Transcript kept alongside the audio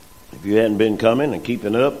If you hadn't been coming and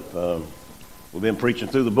keeping up, we've been preaching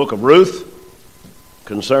through the book of Ruth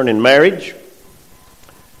concerning marriage.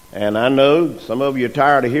 And I know some of you are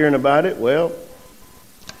tired of hearing about it. Well,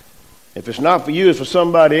 if it's not for you, it's for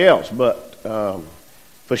somebody else. But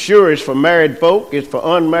for sure, it's for married folk. It's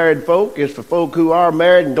for unmarried folk. It's for folk who are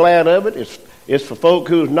married and glad of it. It's for folk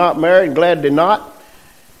who's not married and glad they're not.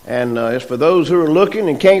 And it's for those who are looking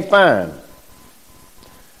and can't find.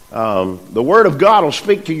 The Word of God will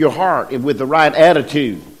speak to your heart with the right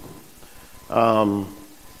attitude. You'll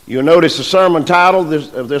notice the sermon title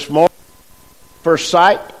of this morning, First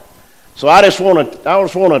Sight. So I just want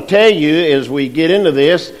to tell you as we get into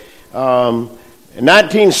this, in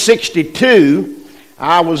 1962,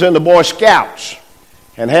 I was in the Boy Scouts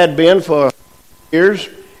and had been for years.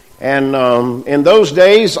 And in those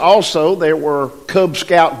days also there were Cub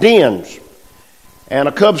Scout dens. And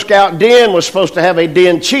a Cub Scout den was supposed to have a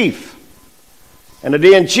den chief. And the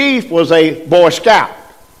den chief was a Boy Scout.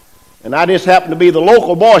 And I just happened to be the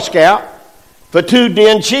local Boy Scout for two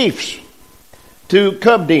den chiefs, two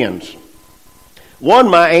Cub dens. One,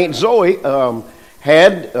 my Aunt Zoe,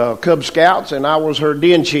 had Cub Scouts, and I was her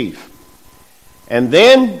den chief. And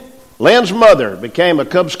then Lynn's mother became a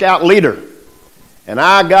Cub Scout leader. And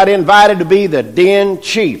I got invited to be the den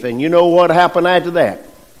chief. And you know what happened after that?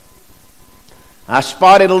 I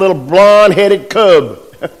spotted a little blonde-headed cub.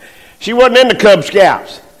 She wasn't in the Cub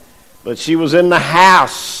Scouts, but she was in the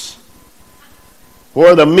house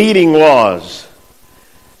where the meeting was.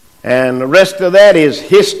 And the rest of that is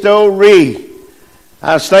history.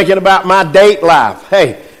 I was thinking about my date life.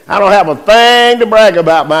 Hey, I don't have a thing to brag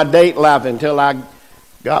about my date life until I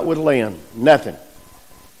got with Lynn. Nothing.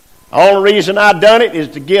 The only reason I done it is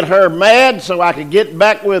to get her mad so I could get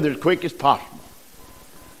back with her as quick as possible.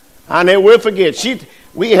 I never will forget.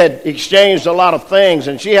 We had exchanged a lot of things,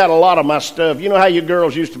 and she had a lot of my stuff. You know how you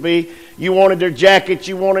girls used to be? You wanted their jackets,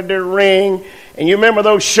 you wanted their ring, and you remember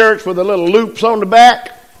those shirts with the little loops on the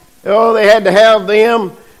back? Oh, they had to have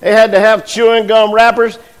them. They had to have chewing gum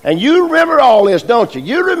wrappers. And you remember all this, don't you?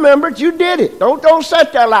 You remember it. You did it. Don't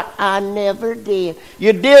sit there like, I never did.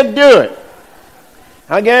 You did do it.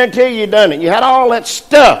 I guarantee you done it. You had all that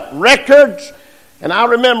stuff, records. And I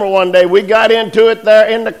remember one day we got into it there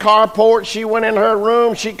in the carport. She went in her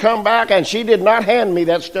room. She come back, and she did not hand me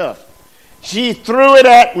that stuff. She threw it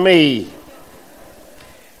at me.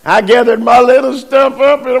 I gathered my little stuff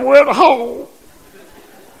up and went home.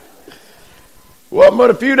 Well,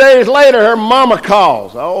 but a few days later, her mama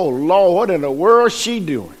calls. Oh, Lord, what in the world is she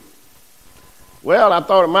doing? Well, I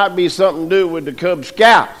thought it might be something to do with the Cub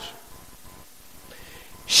Scouts.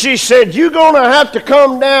 She said, you're going to have to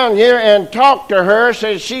come down here and talk to her.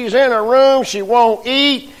 Says she's in her room, she won't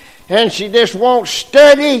eat, and she just won't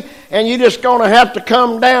study, and you're just going to have to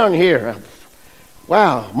come down here.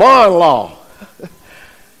 Wow, mother-in-law.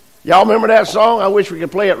 Y'all remember that song? I wish we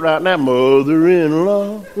could play it right now.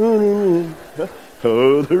 Mother-in-law,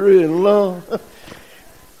 mother-in-law.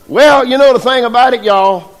 Well, you know the thing about it,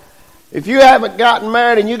 y'all. If you haven't gotten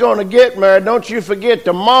married and you're going to get married, don't you forget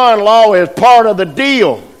the mother-in-law is part of the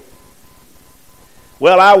deal.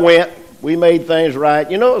 Well, I went. We made things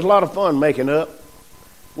right. You know, it was a lot of fun making up.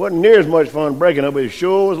 Wasn't near as much fun breaking up, but it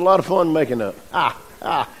sure was a lot of fun making up.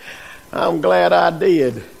 I'm glad I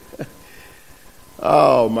did.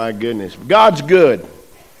 Oh, my goodness. God's good.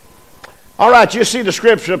 All right, you see the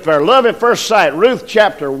scripture up there. Love at first sight. Ruth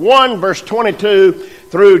chapter 1, verse 22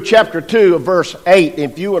 through chapter 2 of verse 8.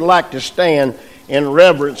 If you would like to stand in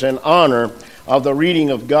reverence and honor of the reading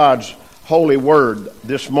of God's holy word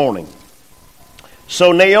this morning.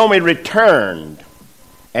 So Naomi returned,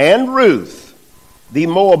 and Ruth, the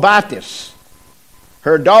Moabitess,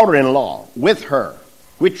 her daughter-in-law, with her,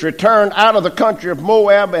 which returned out of the country of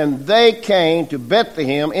Moab, and they came to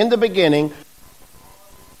Bethlehem in the beginning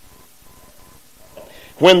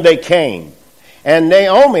when they came. And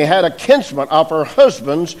Naomi had a kinsman of her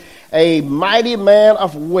husband's, a mighty man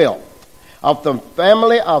of wealth, of the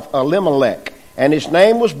family of Elimelech, and his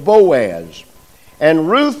name was Boaz. And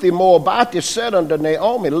Ruth the Moabitess said unto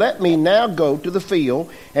Naomi, let me now go to the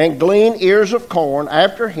field and glean ears of corn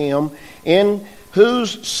after him, in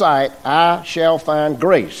whose sight I shall find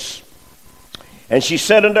grace. And she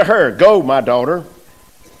said unto her, go, my daughter.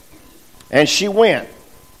 And she went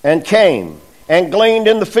and came and gleaned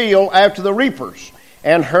in the field after the reapers.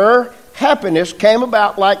 And her happiness came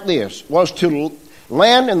about like this, was to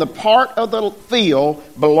land in the part of the field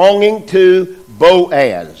belonging to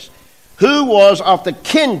Boaz, who was of the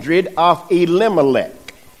kindred of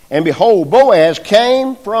Elimelech. And behold, Boaz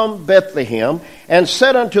came from Bethlehem and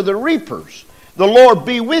said unto the reapers, the Lord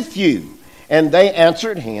be with you. And they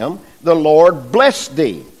answered him, the Lord bless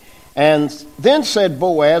thee. And then said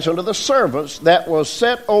Boaz unto the servants that was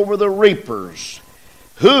set over the reapers,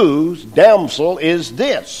 whose damsel is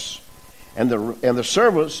this? And the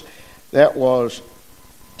servants that was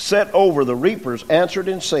set over the reapers answered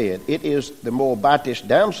and said, It is the Moabitish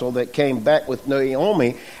damsel that came back with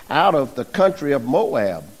Naomi out of the country of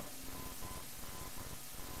Moab.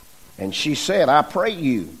 And she said, I pray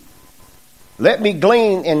you, let me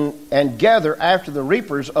glean and gather after the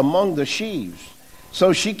reapers among the sheaves.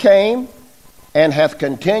 So she came and hath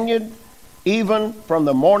continued even from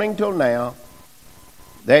the morning till now,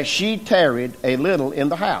 that she tarried a little in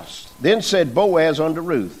the house. Then said Boaz unto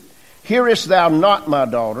Ruth, Hearest thou not, my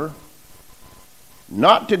daughter,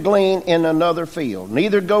 not to glean in another field,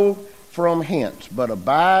 neither go from hence, but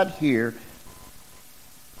abide here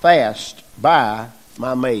fast by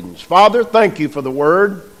my maidens. Father, thank you for the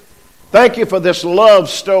word. Thank you for this love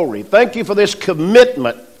story. Thank you for this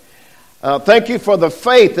commitment. Thank you for the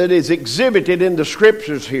faith that is exhibited in the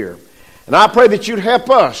scriptures here. And I pray that you'd help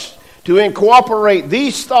us to incorporate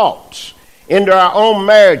these thoughts into our own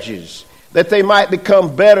marriages, that they might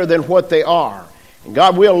become better than what they are. And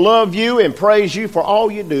God, we'll love you and praise you for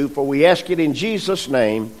all you do, for we ask it in Jesus'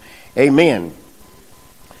 name. Amen.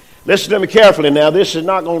 Listen to me carefully now. This is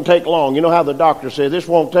not going to take long. You know how the doctor says this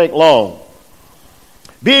won't take long.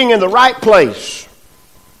 Being in the right place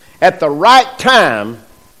at the right time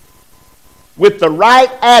with the right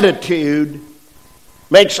attitude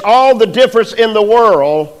makes all the difference in the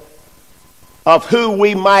world of who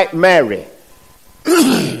we might marry.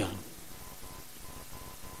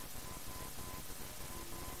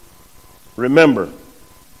 Remember,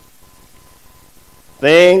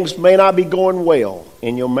 things may not be going well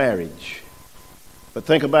in your marriage, but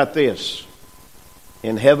think about this.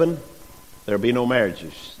 In heaven, there'll be no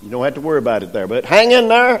marriages. You don't have to worry about it there, but hang in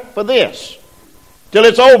there for this till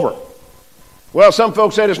it's over. Well, some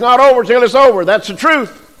folks said it's not over till it's over. That's the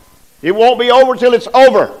truth. It won't be over till it's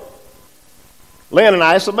over. Lynn and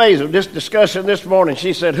I, it's amazing, this discussion this morning,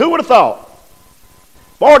 she said, who would have thought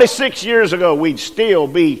 46 years ago we'd still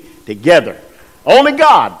be together? Only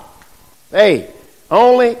God. Hey,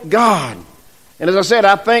 only God. And as I said,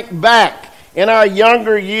 I think back in our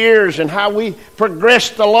younger years and how we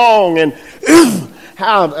progressed along, and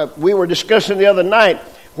how we were discussing the other night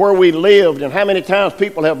where we lived and how many times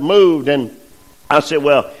people have moved. And I said,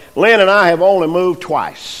 well, Lynn and I have only moved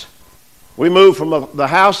twice. We moved from the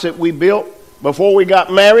house that we built before we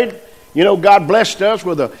got married. You know, God blessed us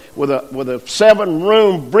with a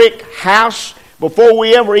 7-room brick house before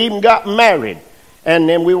we ever even got married. And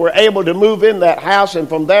then we were able to move in that house, and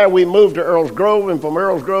from there we moved to Earls Grove, and from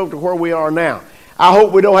Earls Grove to where we are now. I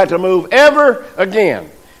hope we don't have to move ever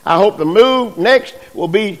again. I hope the move next will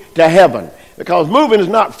be to heaven, because moving is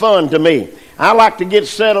not fun to me. I like to get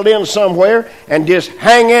settled in somewhere and just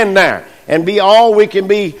hang in there and be all we can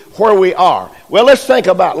be where we are. Well, let's think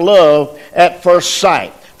about love at first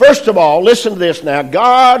sight. First of all, listen to this now.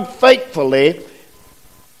 God faithfully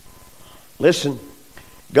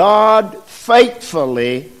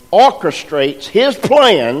orchestrates His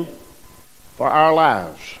plan for our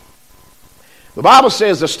lives. The Bible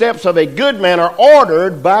says the steps of a good man are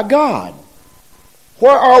ordered by God.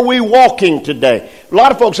 Where are we walking today? A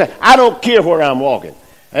lot of folks say, I don't care where I'm walking.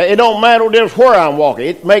 It don't matter where I'm walking.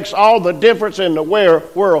 It makes all the difference in the world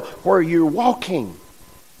where you're walking.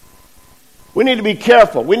 We need to be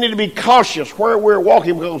careful. We need to be cautious where we're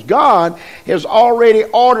walking, because God has already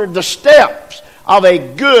ordered the steps of a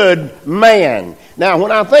good man. Now,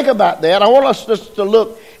 when I think about that, I want us just to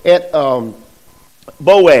look at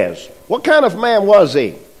Boaz. What kind of man was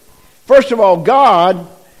he? First of all, God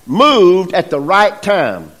moved at the right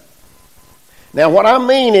time. Now, what I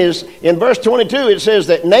mean is, in verse 22, it says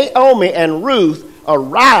that Naomi and Ruth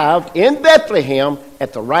arrived in Bethlehem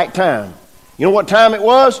at the right time. You know what time it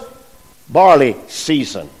was? Barley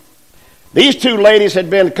season. These two ladies had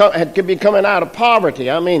been coming out of poverty.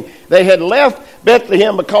 I mean, they had left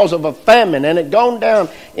Bethlehem because of a famine and had gone down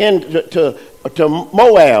into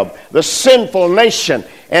Moab, the sinful nation.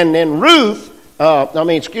 And then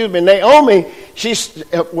Naomi, she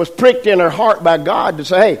was pricked in her heart by God to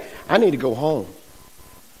say, hey, I need to go home.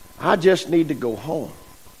 I just need to go home.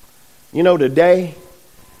 You know, today,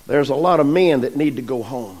 there's a lot of men that need to go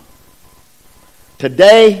home.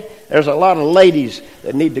 Today, there's a lot of ladies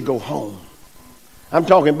that need to go home. I'm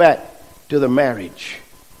talking back to the marriage.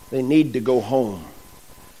 They need to go home.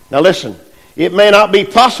 Now listen, it may not be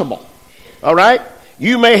possible, all right?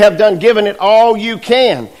 You may have given it all you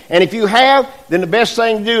can. And if you have, then the best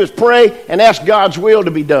thing to do is pray and ask God's will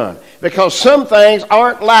to be done. Because some things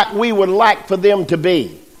aren't like we would like for them to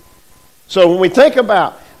be. So when we think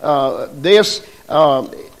about this,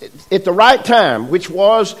 at the right time, which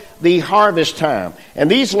was the harvest time.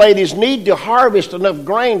 And these ladies need to harvest enough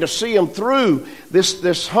grain to see them through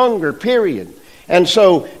this hunger period. And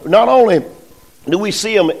so not only do we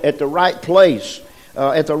see them at the right place,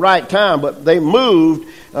 at the right time, but they moved,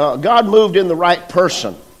 God moved in the right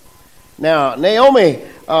person. Now, Naomi,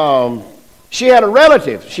 she had a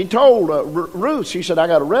relative. She told Ruth, she said, I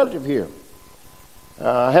got a relative here.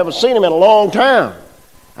 I haven't seen him in a long time.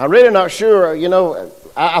 I'm really not sure,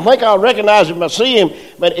 I think I'll recognize him if I see him,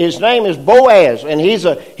 but his name is Boaz, and he's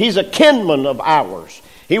a kinman of ours.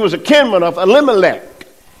 He was a kinman of Elimelech.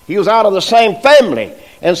 He was out of the same family.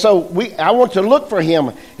 And so I want to look for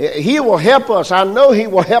him. He will help us. I know he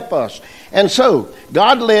will help us. And so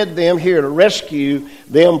God led them here to rescue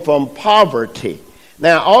them from poverty.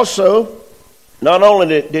 Now also, not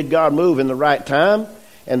only did God move in the right time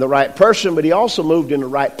and the right person, but he also moved in the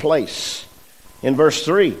right place. In verse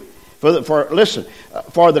 3, for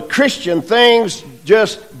the Christian, things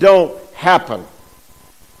just don't happen.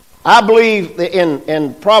 I believe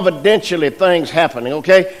in providentially things happening,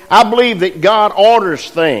 okay? I believe that God orders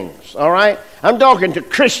things, all right? I'm talking to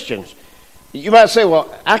Christians. You might say,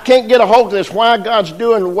 well, I can't get a hold of this, why God's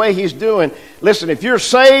doing the way he's doing. Listen, if you're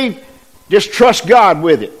saved, just trust God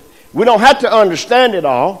with it. We don't have to understand it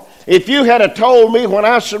all. If you had told me when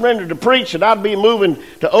I surrendered to preach that I'd be moving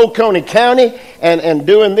to Oconee County and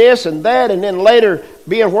doing this and that, and then later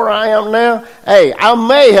being where I am now, hey, I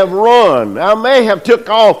may have run. I may have took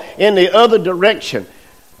off in the other direction.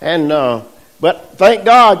 But thank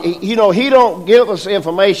God, he don't give us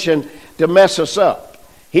information to mess us up.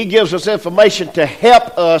 He gives us information to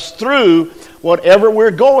help us through whatever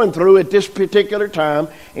we're going through at this particular time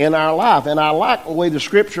in our life. And I like the way the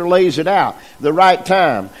Scripture lays it out. The right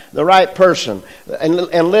time, the right person. And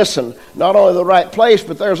listen, not only the right place,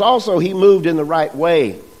 but there's also he moved in the right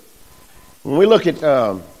way. When we look at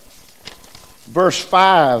verse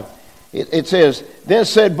 5, it says, Then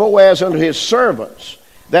said Boaz unto his servants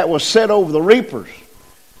that was set over the reapers,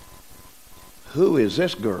 Who is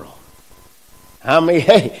this girl? I mean,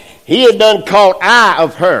 hey, he had done caught eye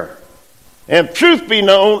of her. And truth be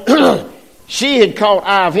known, she had caught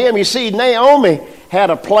eye of him. You see, Naomi had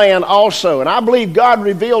a plan also. And I believe God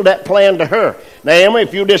revealed that plan to her. Naomi,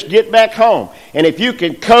 if you'll just get back home, and if you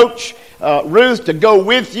can coach Ruth to go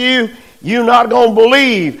with you, you're not going to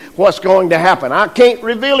believe what's going to happen. I can't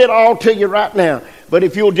reveal it all to you right now. But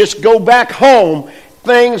if you'll just go back home,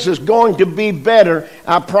 things is going to be better,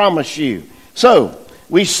 I promise you. So,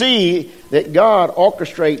 we see that God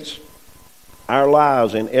orchestrates our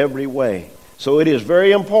lives in every way. So it is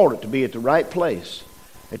very important to be at the right place,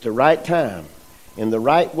 at the right time, in the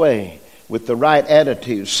right way, with the right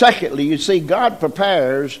attitude. Secondly, you see, God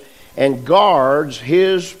prepares and guards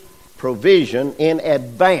his provision in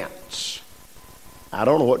advance. I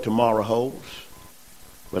don't know what tomorrow holds,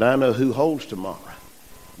 but I know who holds tomorrow.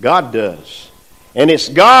 God does. And it's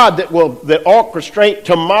God that will orchestrate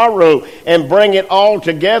tomorrow and bring it all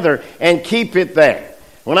together and keep it there.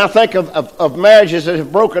 When I think of marriages that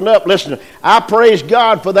have broken up, listen, I praise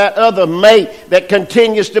God for that other mate that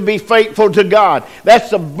continues to be faithful to God.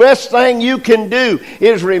 That's the best thing you can do,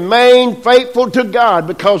 is remain faithful to God,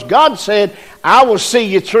 because God said, I will see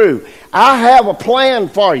you through. I have a plan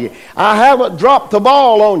for you. I haven't dropped the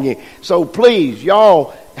ball on you. So please,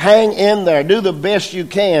 y'all, hang in there. Do the best you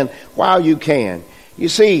can while you can. You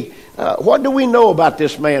see, what do we know about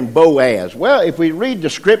this man Boaz? Well, if we read the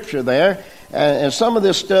scripture there, and some of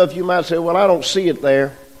this stuff you might say, well, I don't see it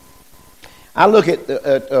there. I look at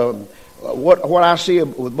what I see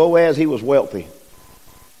with Boaz. He was wealthy.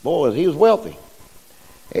 Boaz, he was wealthy.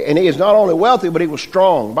 And he is not only wealthy, but he was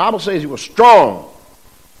strong. The Bible says he was strong.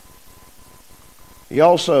 He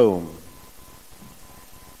was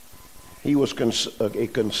a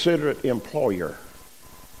considerate employer.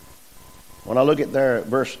 When I look at there at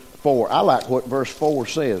verse 4, I like what verse 4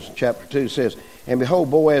 says. Chapter 2 says, And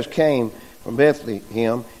behold, Boaz came from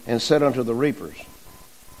Bethlehem and said unto the reapers.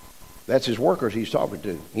 That's his workers he's talking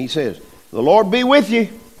to. He says, The Lord be with you.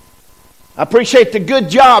 I appreciate the good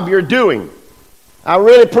job you're doing. I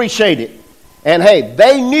really appreciate it. And hey,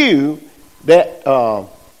 they knew that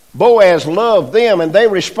Boaz loved them, and they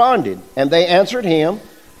responded. And they answered him,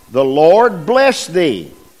 The Lord bless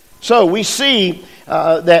thee. So we see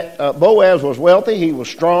that Boaz was wealthy. He was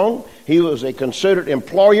strong. He was a considered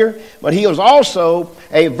employer. But he was also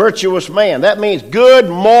a virtuous man. That means good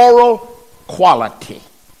moral quality.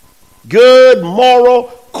 Good moral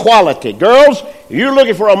quality. Girls, if you're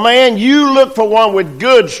looking for a man, you look for one with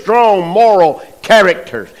good, strong moral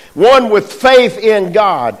character. One with faith in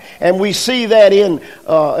God. And we see that in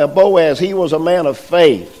Boaz. He was a man of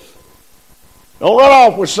faith. Don't run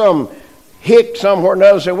off with some hick somewhere or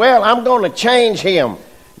another and say, well, I'm going to change him.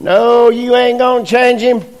 No, you ain't going to change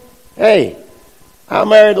him. Hey, I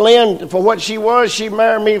married Lynn for what she was. She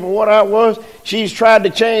married me for what I was. She's tried to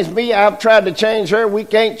change me. I've tried to change her. We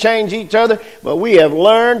can't change each other, but we have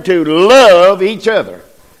learned to love each other.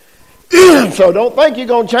 So don't think you're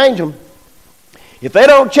going to change them. If they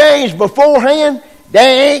don't change beforehand,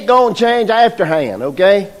 they ain't going to change afterhand,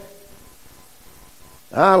 okay?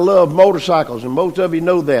 I love motorcycles, and most of you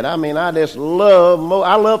know that. I mean, I just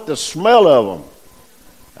love the smell of them.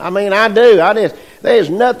 I mean, I do. There's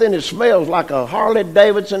nothing that smells like a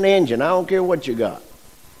Harley-Davidson engine. I don't care what you got.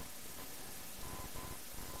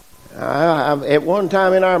 At one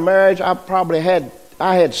time in our marriage, I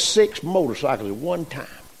had 6 motorcycles at one time.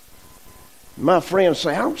 My friends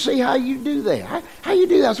say, I don't see how you do that. How you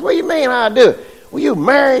do that? I said, what do you mean how I do it? Well, you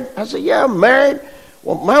married? I said, yeah, I'm married.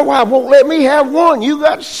 Well, my wife won't let me have one. You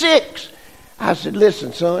got 6. I said,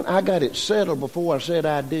 listen, son, I got it settled before I said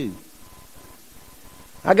I do.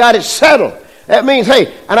 I got it settled. That means,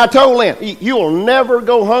 hey, and I told Lynn, you'll never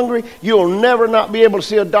go hungry. You'll never not be able to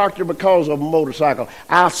see a doctor because of a motorcycle.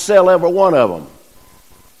 I'll sell every one of them.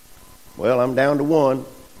 Well, I'm down to one.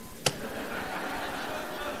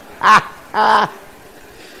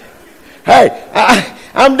 Hey,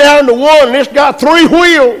 I'm down to one, and it's got 3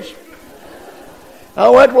 wheels. I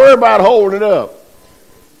don't have to worry about holding it up.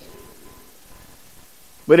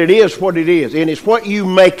 But it is what it is, and it's what you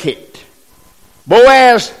make it.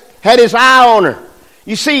 Boaz had his eye on her.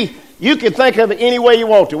 You see, you can think of it any way you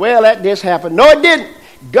want to. Well, that just happened. No, it didn't.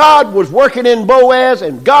 God was working in Boaz,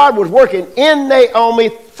 and God was working in Naomi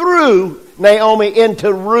through Naomi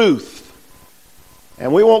into Ruth.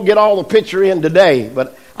 And we won't get all the picture in today,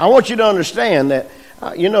 but I want you to understand that,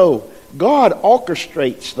 God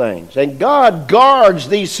orchestrates things, and God guards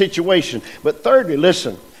these situations. But thirdly,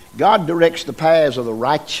 listen, God directs the paths of the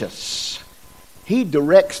righteous. He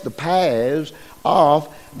directs the paths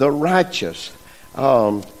of the righteous.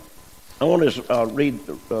 I want to read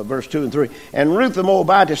verse 2 and 3. And Ruth the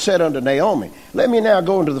Moabitess said unto Naomi, let me now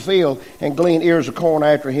go into the field and glean ears of corn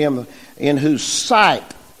after him, in whose sight,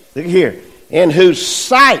 look here, in whose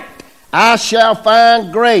sight I shall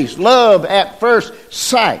find grace, love at first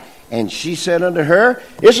sight. And she said unto her,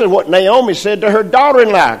 this is what Naomi said to her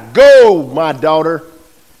daughter-in-law, go, my daughter.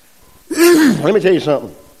 Let me tell you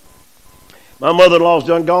something. My mother-in-law's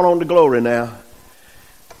done gone on to glory now.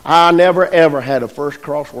 I never, ever had a first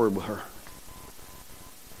cross word with her.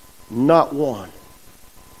 Not one.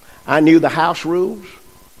 I knew the house rules,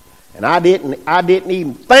 and I didn't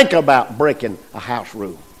even think about breaking a house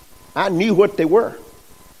rule. I knew what they were.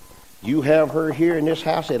 You have her here in this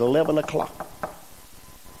house at 11 o'clock.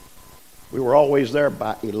 We were always there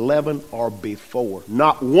by 11 or before.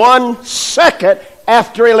 Not 1 second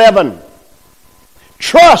after 11.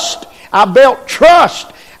 Trust. I built trust.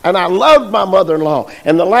 And I loved my mother-in-law.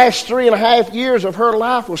 And the last 3.5 years of her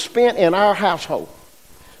life was spent in our household.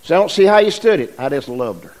 So I don't see how you stood it. I just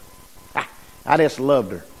loved her. I just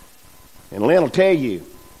loved her. And Lynn will tell you,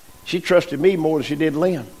 she trusted me more than she did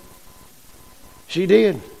Lynn. She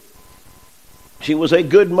did. She was a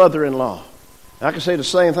good mother-in-law. I can say the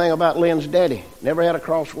same thing about Lynn's daddy. Never had a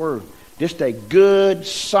cross word. Just a good,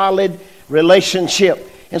 solid relationship.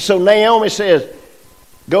 And so Naomi says,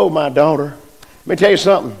 go, my daughter. Let me tell you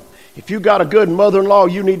something. If you got a good mother-in-law,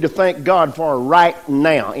 you need to thank God for her right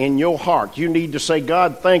now in your heart. You need to say,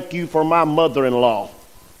 God, thank you for my mother-in-law.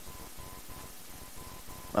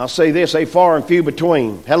 I'll say this, a far and few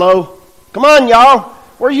between. Hello? Come on, y'all.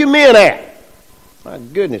 Where you men at? My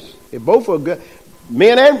goodness. They're both are good.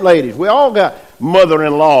 Men and ladies, we all got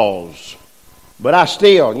mother-in-laws. But I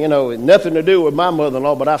still, nothing to do with my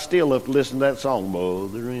mother-in-law, but I still love to listen to that song,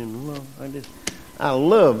 Mother-in-Law. I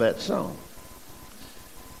love that song.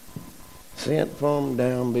 Sent from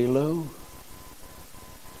down below.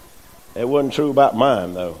 It wasn't true about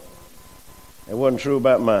mine, though. It wasn't true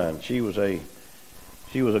about mine. She was a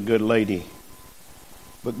good lady.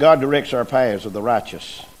 But God directs our paths of the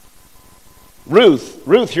righteous.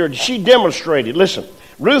 Ruth here, she demonstrated, listen,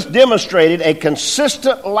 Ruth demonstrated a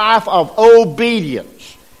consistent life of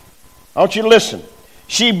obedience. I want you to listen.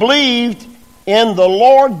 She believed in the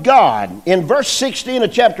Lord God. In verse 16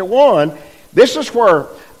 of chapter 1, this is where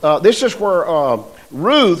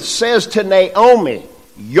Ruth says to Naomi,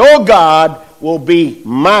 your God will be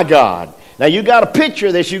my God. Now you got to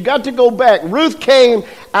picture this. You've got to go back. Ruth came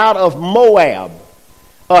out of Moab,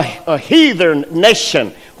 a heathen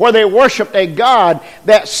nation where they worshiped a God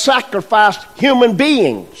that sacrificed human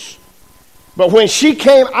beings. But when she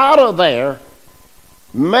came out of there,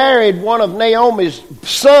 married one of Naomi's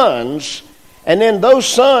sons, And then those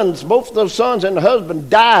sons, both those sons and the husband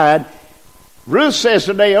died. Ruth says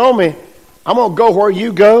to Naomi, I'm going to go where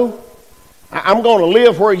you go. I'm going to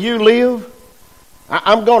live where you live.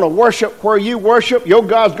 I'm going to worship where you worship. Your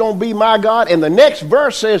God's going to be my God. And the next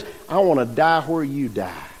verse says, I want to die where you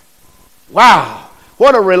die. Wow,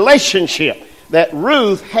 what a relationship that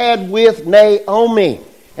Ruth had with Naomi.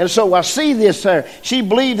 And so I see this there. She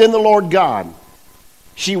believed in the Lord God.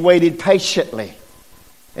 She waited patiently.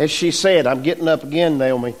 As she said, I'm getting up again,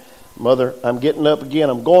 Naomi. Mother, I'm getting up again.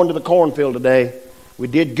 I'm going to the cornfield today. We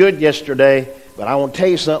did good yesterday, but I want to tell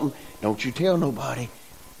you something. Don't you tell nobody.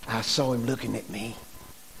 I saw him looking at me.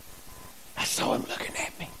 I saw him looking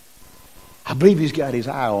at me. I believe he's got his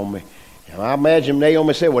eye on me. And I imagine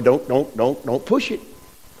Naomi said, well, don't push it.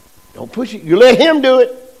 Don't push it. You let him do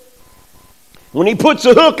it. When he puts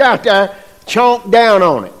the hook out there, chomp down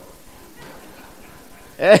on it.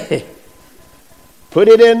 Hey, put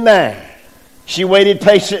it in there. She waited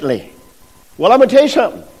patiently. Well, I'm going to tell you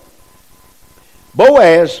something.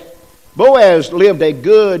 Boaz lived a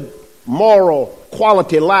good, moral,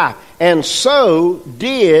 quality life. And so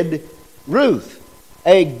did Ruth.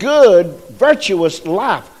 A good, virtuous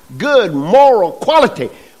life. Good, moral quality.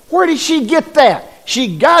 Where did she get that?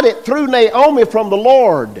 She got it through Naomi from the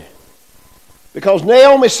Lord. Because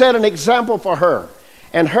Naomi set an example for her.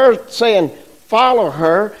 And her saying, follow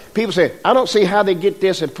her. People say, I don't see how they get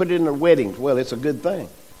this and put it in their weddings. Well, it's a good thing.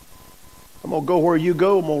 I'm going to go where you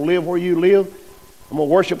go. I'm going to live where you live. I'm going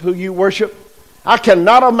to worship who you worship. I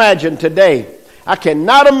cannot imagine today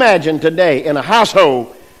in a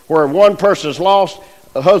household where one person's lost,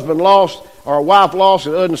 a husband lost, or a wife lost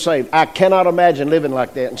and unsaved. I cannot imagine living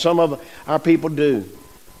like that. And some of our people do.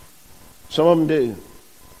 Some of them do.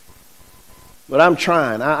 But I'm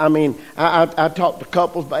trying. I talk to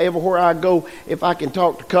couples, but everywhere I go, if I can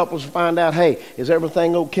talk to couples and find out, hey, is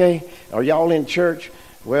everything okay? Are y'all in church?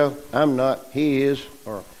 Well, I'm not. He is.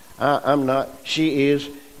 Or I'm not. She is.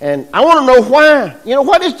 And I want to know why. You know,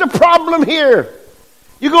 what is the problem here?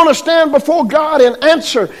 You're going to stand before God and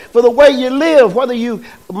answer for the way you live, whether you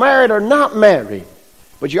married or not married.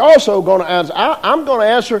 But you're also going to answer. I'm going to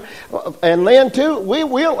answer, and Lynn too, we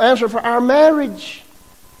will answer for our marriage.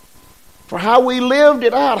 For how we lived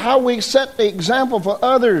it out, how we set the example for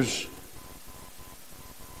others.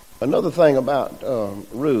 Another thing about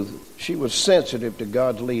Ruth, she was sensitive to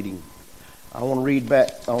God's leading. I want to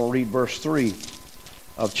read verse 3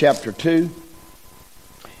 of chapter 2.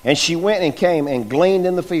 And she went and came and gleaned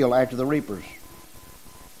in the field after the reapers.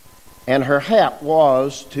 And her hap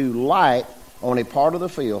was to light on a part of the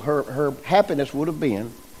field. Her happiness would have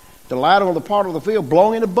been to light on the part of the field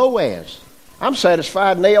belonging to Boaz. I'm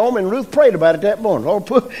satisfied Naomi and Ruth prayed about it that morning. Lord,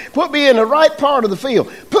 put me in the right part of the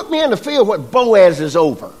field. Put me in the field what Boaz is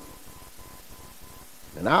over.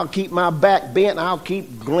 And I'll keep my back bent. I'll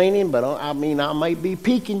keep gleaning, but I may be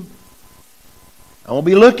peeking. I won't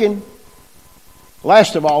be looking.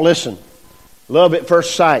 Last of all, listen. Love at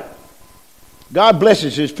first sight. God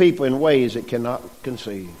blesses his people in ways that cannot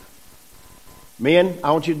conceive. Men,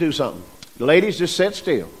 I want you to do something. Ladies, just sit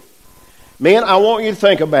still. Men, I want you to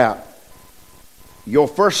think about your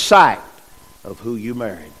first sight of who you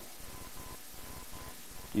married.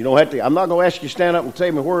 You don't have to. I'm not going to ask you to stand up and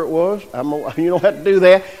tell me where it was. You don't have to do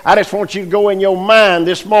that. I just want you to go in your mind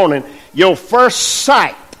this morning, your first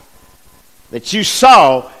sight that you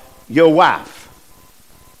saw your wife.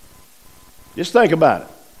 Just think about it.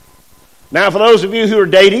 Now, for those of you who are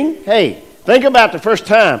dating, hey, think about the first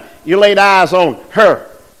time you laid eyes on her.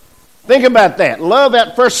 Think about that. Love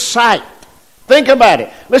at first sight. Think about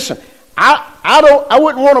it. Listen, I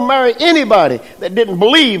wouldn't want to marry anybody that didn't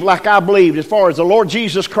believe like I believed as far as the Lord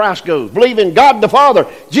Jesus Christ goes. Believe in God the Father,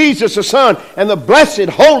 Jesus the Son, and the blessed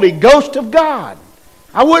Holy Ghost of God.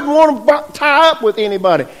 I wouldn't want to tie up with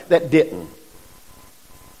anybody that didn't.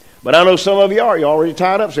 But I know some of you are. You're already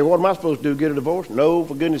tied up. Say, what am I supposed to do, get a divorce? No,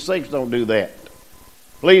 for goodness sakes, don't do that.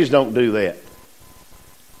 Please don't do that.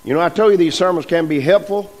 You know, I told you these sermons can be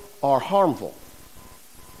helpful or harmful.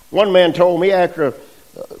 One man told me after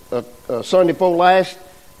a Sunday before last,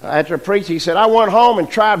 after I preached, he said, I went home and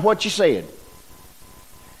tried what you said.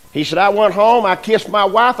 He said, I went home, I kissed my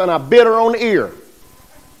wife, and I bit her on the ear.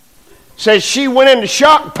 Says she went into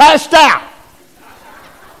shock and passed out.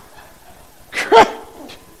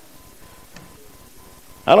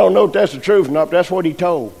 I don't know if that's the truth or not, but that's what he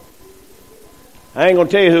told. I ain't going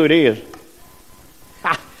to tell you who it is.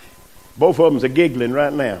 Both of them's a giggling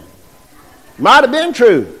right now. Might have been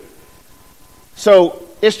true. So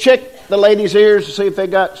let's check the ladies' ears to see if they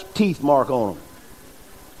got teeth mark on them.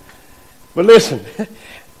 But listen,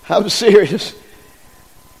 I'm serious.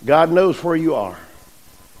 God knows where you are.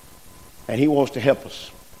 And He wants to help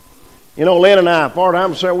us. You know, Lynn and I, as far as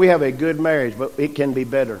I'm concerned, we have a good marriage, but it can be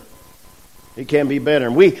better. It can be better.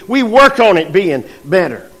 And we work on it being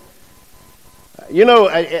better. You know,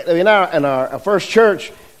 in our first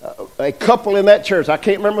church, a couple in that church, I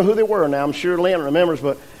can't remember who they were now, I'm sure Lynn remembers,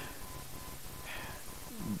 but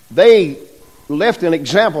they left an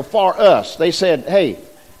example for us. They said, hey,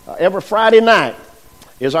 every Friday night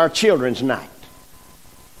is our children's night.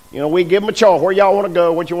 You know, we give them a choice, where y'all want to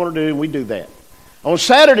go, what you want to do, and we do that. On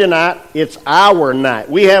Saturday night, it's our night.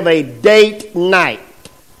 We have a date night.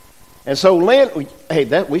 And so Lynn,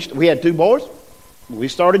 we had 2 boys. We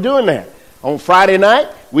started doing that. On Friday night,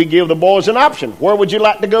 we give the boys an option. Where would you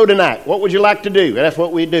like to go tonight? What would you like to do? And that's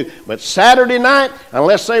what we do. But Saturday night,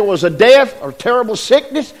 unless there was a death or terrible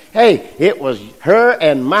sickness, hey, it was her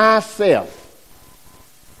and myself.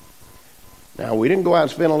 Now, we didn't go out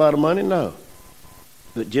and spend a lot of money, no.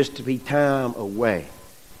 But just to be time away.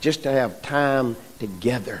 Just to have time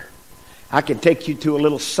together. I can take you to a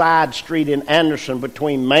little side street in Anderson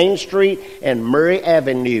between Main Street and Murray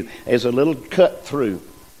Avenue. There's a little cut through.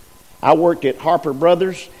 I worked at Harper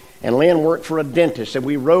Brothers, and Lynn worked for a dentist, and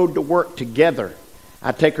we rode to work together.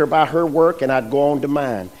 I'd take her by her work, and I'd go on to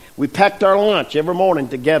mine. We packed our lunch every morning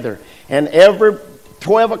together, and every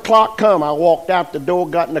 12 o'clock come, I walked out the door,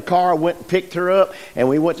 got in the car, went and picked her up, and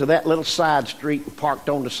we went to that little side street and parked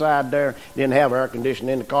on the side there. Didn't have air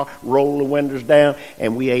conditioning in the car, rolled the windows down,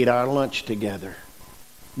 and we ate our lunch together.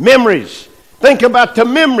 Memories. Think about the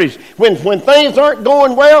memories. When things aren't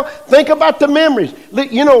going well, think about the memories.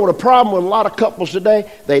 You know the problem with a lot of couples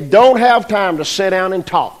today? They don't have time to sit down and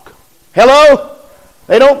talk. Hello?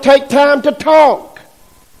 They don't take time to talk.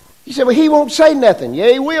 You say, well, he won't say nothing.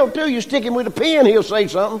 Yeah, he will too. You stick him with a pen, he'll say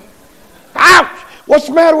something. Ouch! What's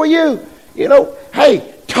the matter with you? You know,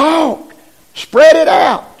 hey, talk. Spread it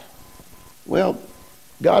out. Well,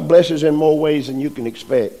 God blesses in more ways than you can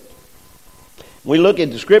expect. We look at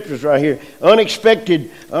the scriptures right here.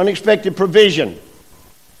 Unexpected provision.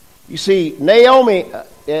 You see, Naomi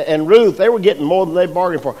and Ruth, they were getting more than they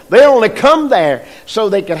bargained for. They only come there so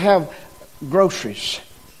they could have groceries.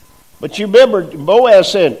 But you remember,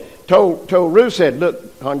 Boaz told Ruth,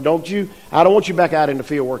 look, hon, I don't want you back out in the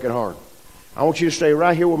field working hard. I want you to stay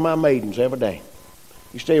right here with my maidens every day.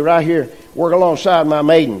 You stay right here, work alongside my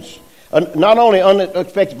maidens. Not only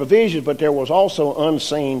unexpected provisions, but there was also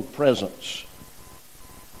unseen presence.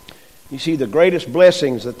 You see, the greatest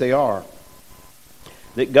blessings that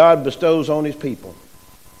that God bestows on His people,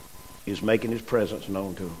 is making His presence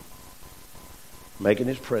known to them. Making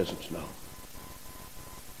His presence known.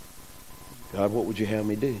 God, what would you have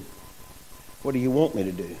me do? What do you want me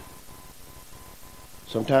to do?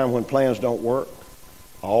 Sometimes when plans don't work,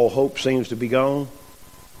 all hope seems to be gone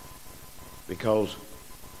because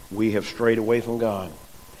we have strayed away from God.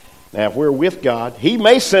 Now, if we're with God, He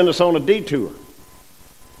may send us on a detour.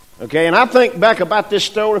 Okay, and I think back about this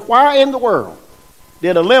story. Why in the world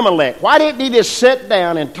did Elimelech, why didn't he just sit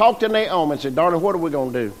down and talk to Naomi and say, darling, what are we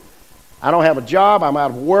going to do? I don't have a job. I'm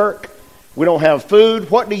out of work. We don't have food.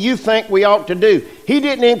 What do you think we ought to do? He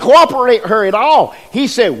didn't incorporate her at all. He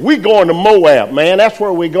said, we're going to Moab, man. That's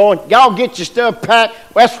where we're going. Y'all get your stuff packed.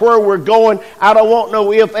 That's where we're going. I don't want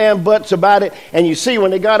no ifs and buts about it. And you see,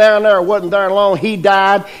 when they got down there, it wasn't there long. He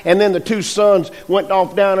died. And then the 2 sons went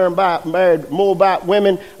off down there and married Moabite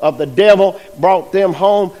women of the devil, brought them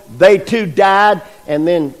home. They too died. And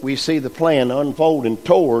then we see the plan unfolding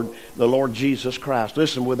toward the Lord Jesus Christ.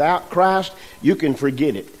 Listen, without Christ, you can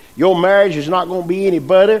forget it. Your marriage is not going to be any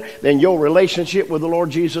better than your relationship with the Lord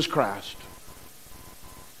Jesus Christ.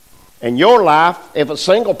 And your life, if a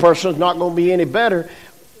single person, is not going to be any better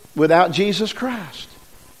without Jesus Christ.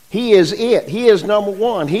 He is it. He is number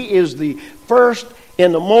one. He is the first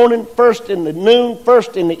in the morning, first in the noon,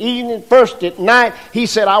 first in the evening, first at night. He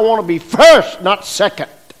said, I want to be first, not second.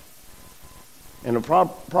 And the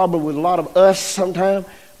problem with a lot of us sometimes,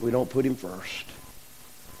 we don't put Him first.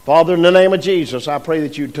 Father, in the name of Jesus, I pray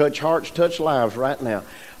that you touch hearts, touch lives right now.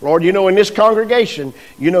 Lord, you know in this congregation,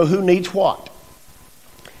 you know who needs what.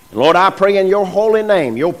 And Lord, I pray in your holy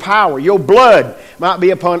name, your power, your blood might be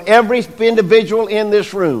upon every individual in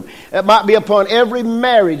this room. It might be upon every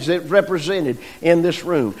marriage that's represented in this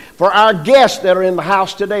room. For our guests that are in the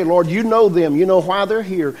house today, Lord, you know them. You know why they're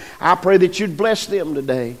here. I pray that you'd bless them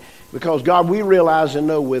today. Because, God, we realize and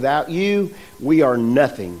know without you, we are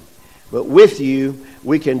nothing. But with you,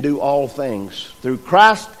 we can do all things through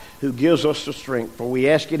Christ who gives us the strength. For we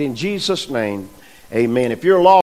ask it in Jesus' name. Amen. If you're lost,